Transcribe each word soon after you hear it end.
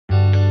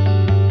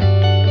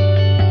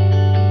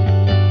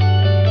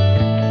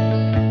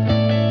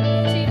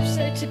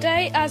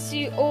as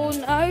you all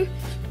know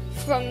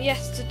from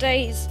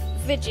yesterday's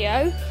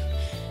video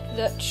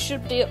that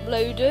should be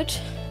uploaded,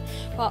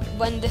 but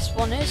when this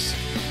one is,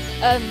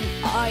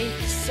 I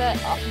said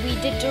we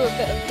did do a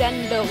bit of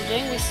den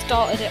building. We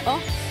started it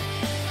off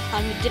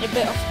and we did a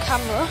bit off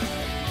camera.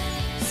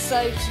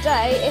 So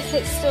today, if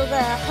it's still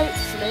there,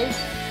 hopefully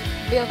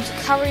we'll be able to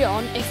carry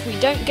on if we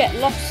don't get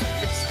lost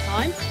this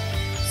time.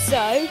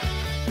 So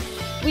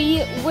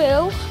we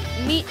will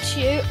meet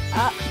you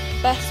at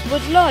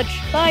Bestwood Lodge.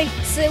 Bye.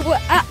 So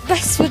we're at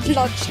Bestwood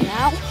Lodge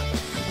now.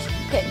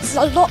 It's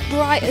a lot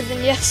brighter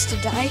than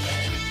yesterday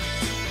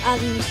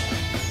and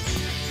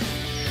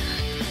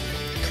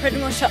pretty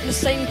much at the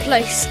same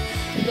place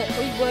that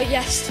we were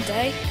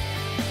yesterday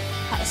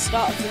at the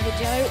start of the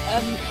video.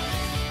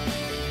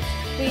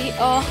 We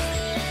are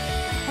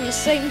on the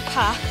same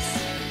path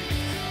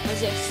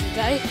as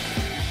yesterday,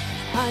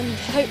 and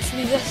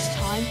hopefully this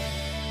time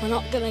we're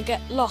not going to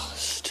get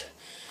lost.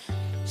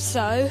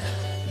 So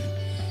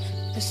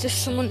there's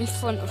just someone in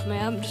front of me.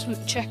 I'm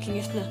just checking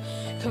if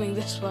they're coming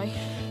this way.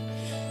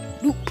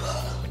 Nope.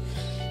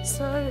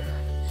 So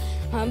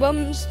my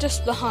mum's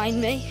just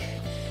behind me,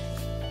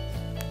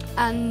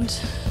 and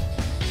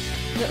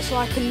looks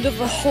like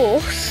another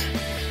horse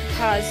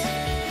has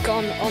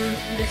gone on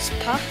this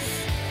path.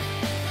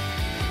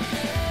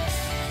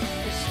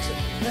 Just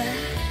there.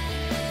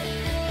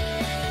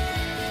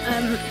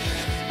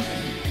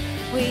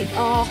 We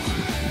are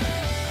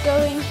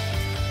going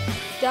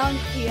down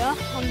here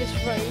on this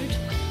road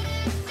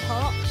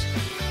part,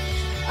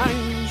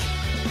 and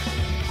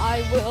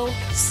I will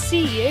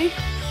see you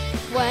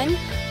when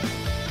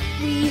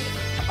we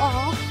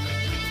are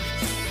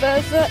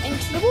further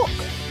into the walk.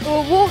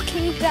 We're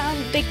walking down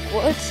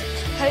Bigwood.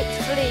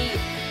 Hopefully,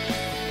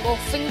 well,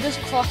 fingers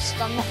crossed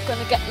I'm not going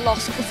to get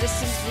lost, because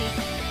this is the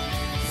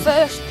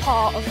first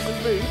part of the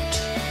route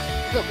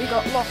that we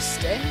got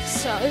lost in.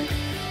 So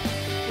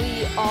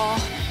we are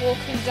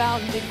walking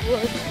down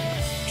Bigwood,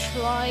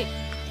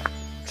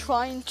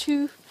 trying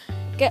to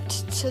get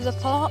to the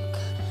park,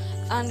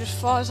 and as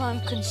far as I'm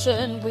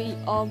concerned we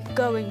are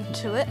going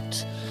to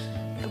it,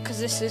 because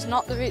this is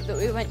not the route that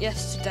we went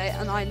yesterday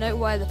and I know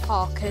where the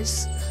park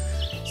is.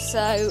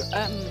 So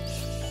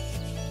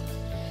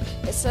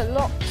it's a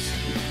lot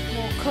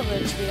more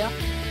covered here.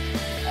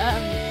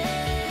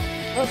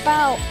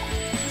 About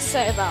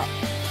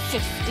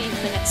 15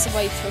 minutes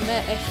away from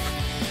it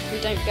if we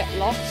don't get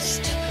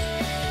lost,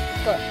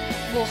 but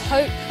we'll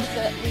hope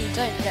that we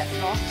don't get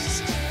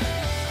lost,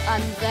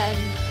 and then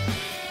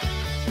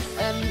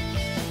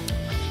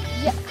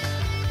yeah,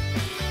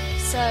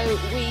 so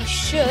we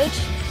should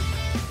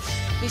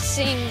be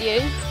seeing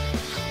you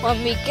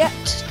when we get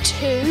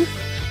to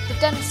the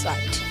den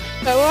site.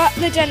 So we're at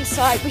the den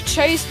site. We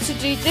chose to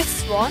do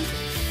this one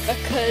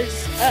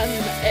because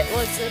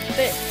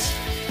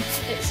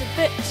it's a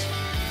bit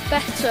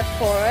better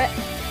for it,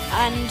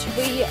 and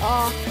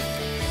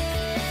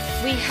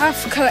we have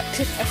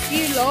collected a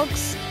few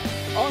logs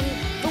on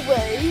the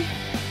way,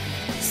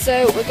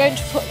 so we're going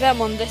to put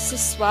them on this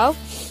as well.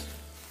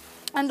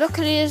 And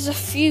luckily there's a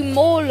few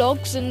more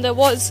logs than there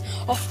was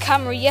off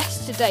camera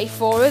yesterday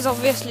for us.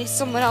 Obviously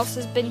someone else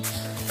has been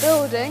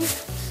building,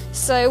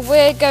 so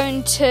we're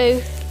going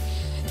to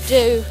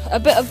do a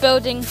bit of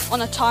building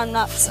on a time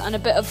lapse and a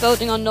bit of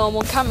building on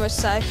normal camera,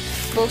 so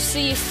we'll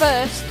see you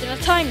first in a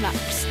time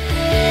lapse.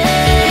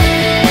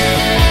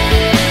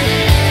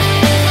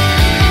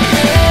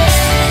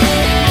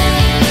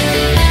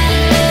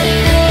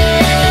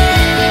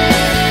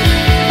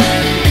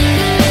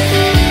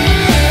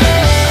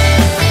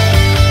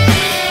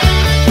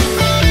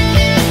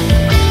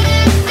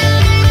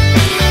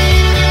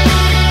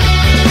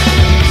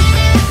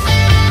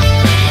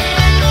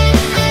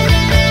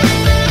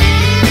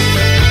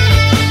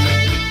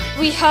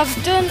 We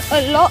have done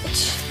a lot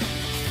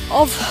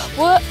of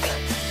work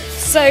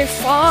so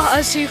far,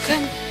 as you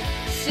can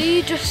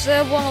see. Just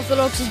there, one of the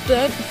logs is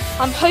burnt.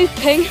 I'm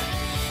hoping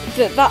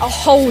that that'll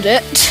hold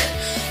it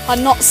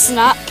and not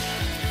snap.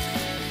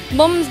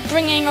 Mum's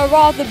bringing a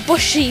rather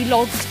bushy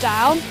log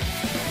down,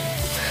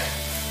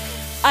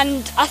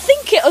 and I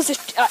think it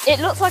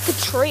looks like a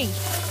tree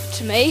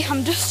to me.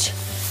 I'm just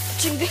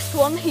putting this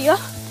one here.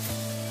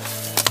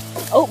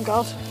 Oh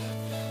God!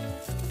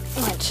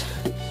 Right.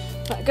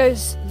 That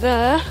goes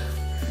there,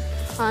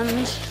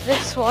 and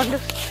this one,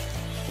 just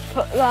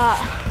put that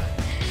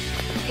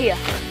here,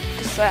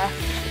 just there,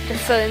 to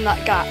fill in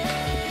that gap.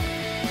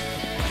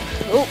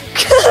 Oh.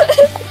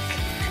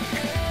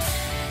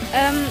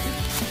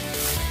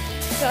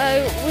 So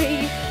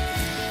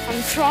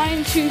I'm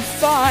trying to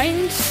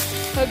find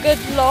a good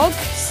log,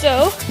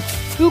 so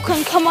who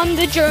can come on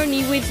the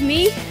journey with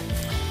me,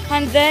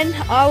 and then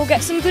I will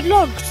get some good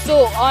logs.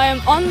 So I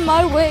am on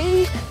my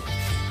way,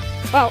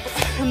 about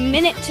a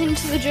minute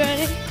into the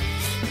journey,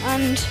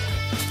 and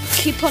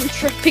keep on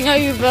tripping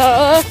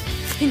over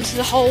into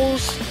the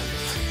holes.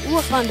 Ooh,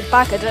 I found a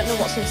bag. I don't know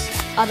what's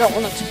inside. I don't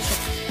want to touch it.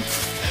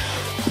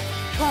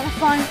 Trying to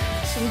find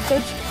some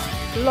good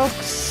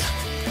logs.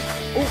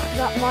 Oh,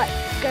 that might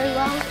go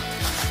round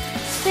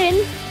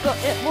thin, but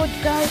it would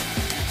go.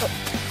 But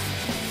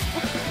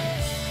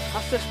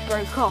just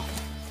broke off.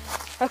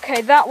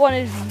 Okay, that one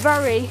is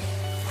very...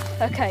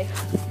 Okay,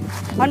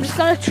 I'm just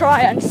going to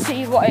try and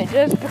see what it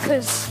does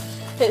because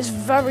it's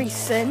very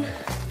thin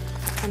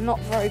and not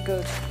very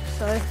good.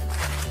 So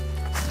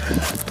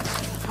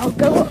I'll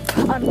go up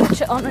and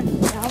put it on and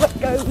see how it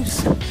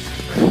goes.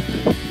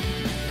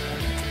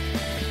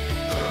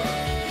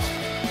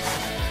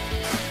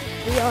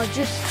 We are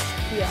just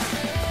here.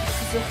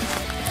 There's a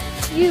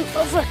few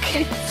other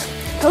kids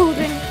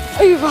holding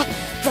over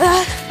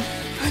there,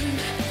 and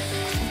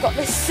I've got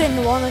this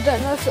thin one. I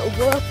don't know if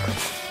it'll work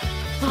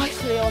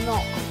nicely or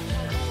not.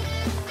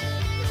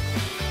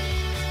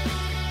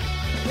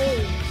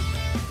 Ooh,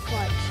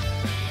 right.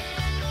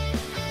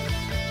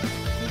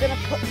 I'm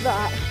gonna put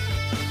that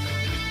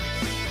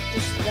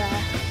just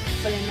there,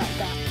 filling that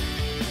gap.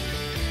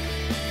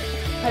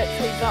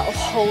 Hopefully that'll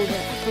hold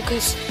it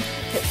because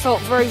it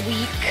felt very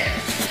weak.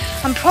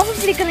 I'm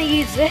probably gonna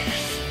use this.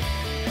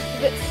 It's a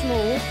bit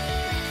small,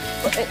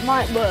 but it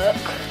might work.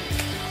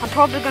 I'm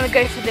probably going to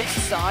go for this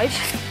side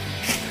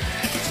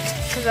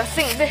because I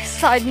think this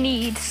side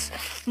needs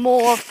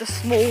more of the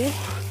small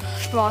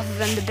rather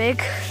than the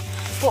big.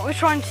 What we're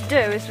trying to do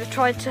is we're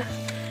trying to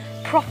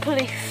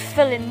properly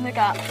fill in the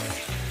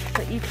gaps.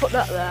 But you put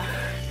that there,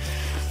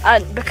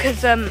 and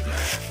because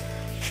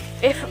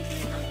if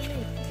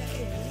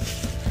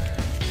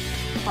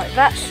right,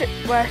 that should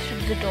where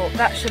should the door?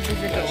 That should be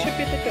the door. That should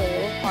be the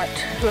door.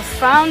 Right, we've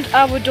found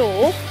our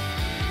door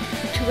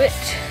to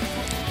it.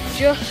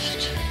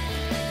 Just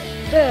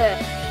there.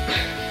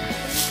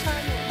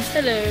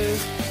 Hello.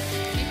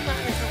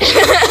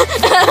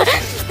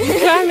 You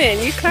climb in,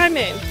 you climb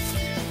in.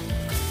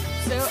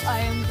 So I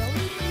am going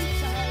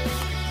inside.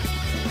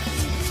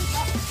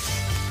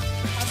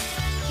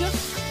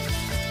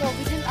 Well,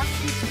 we didn't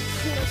actually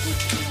do a good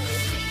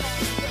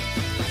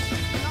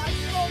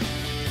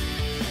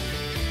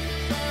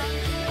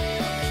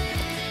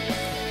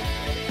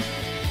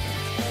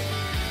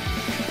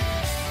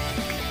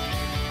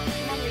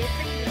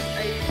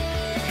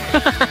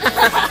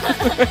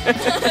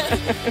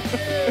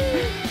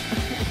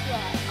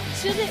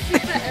Should it be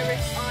better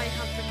if I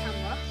have the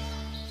camera?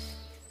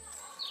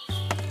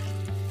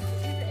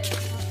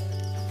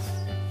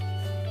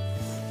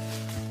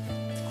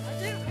 I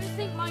don't really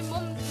think my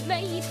mum's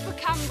made for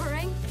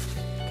cameraing.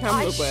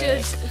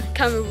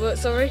 Camera work,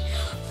 sorry.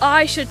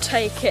 I should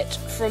take it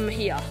from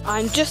here.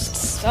 I'm just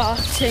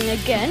starting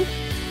again.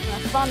 I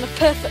found the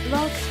perfect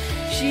log.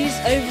 She's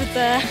over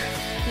there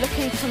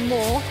looking for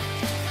more.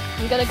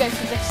 I'm going to go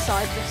for this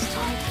side this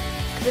time.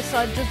 This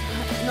side does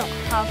not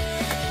have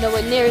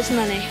nowhere near as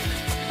many.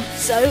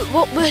 So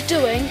what we're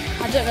doing,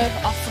 I don't know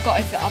if I forgot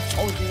if I've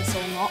told you this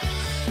or not.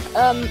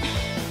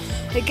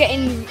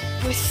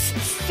 We're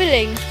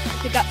filling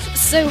the gaps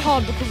so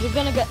hard because we're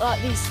going to get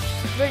like these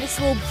really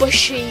small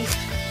bushy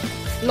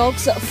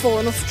logs that have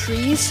fallen off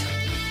trees.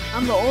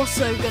 And we're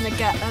also going to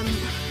get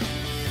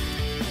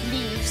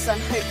leaves,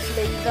 and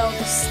hopefully they'll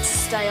just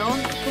stay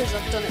on because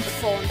I've done it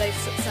before and they've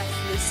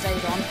successfully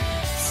stayed on.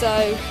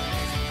 So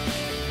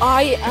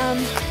I am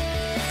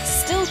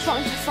still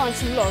trying to find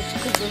some logs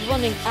because we're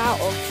running out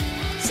of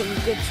some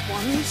good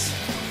ones.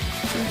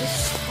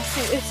 I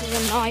think this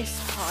is a nice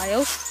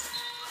pile.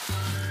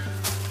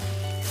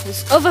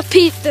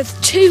 There's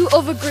two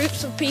other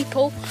groups of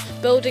people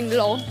building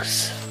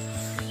logs.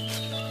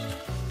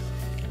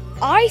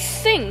 I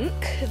think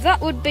that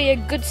would be a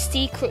good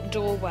secret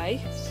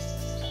doorway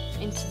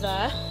into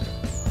there.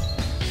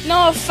 No,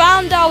 I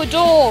found our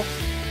door.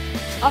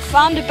 I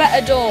found a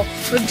better door.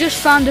 We've just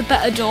found a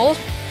better door.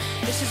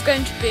 This is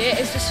going to be it.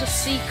 It's just a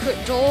secret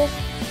door.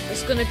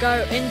 It's going to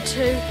go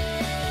into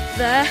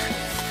there.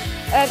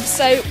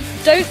 So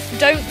don't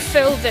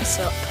fill this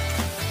up.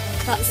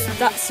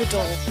 That's the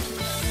door.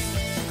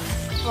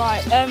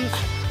 Right.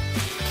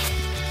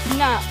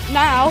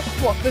 Now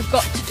what we've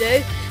got to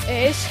do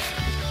is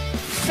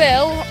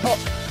fill up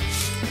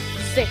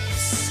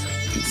this.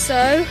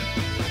 So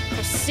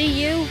I'll see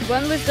you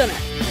when we've done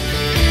it.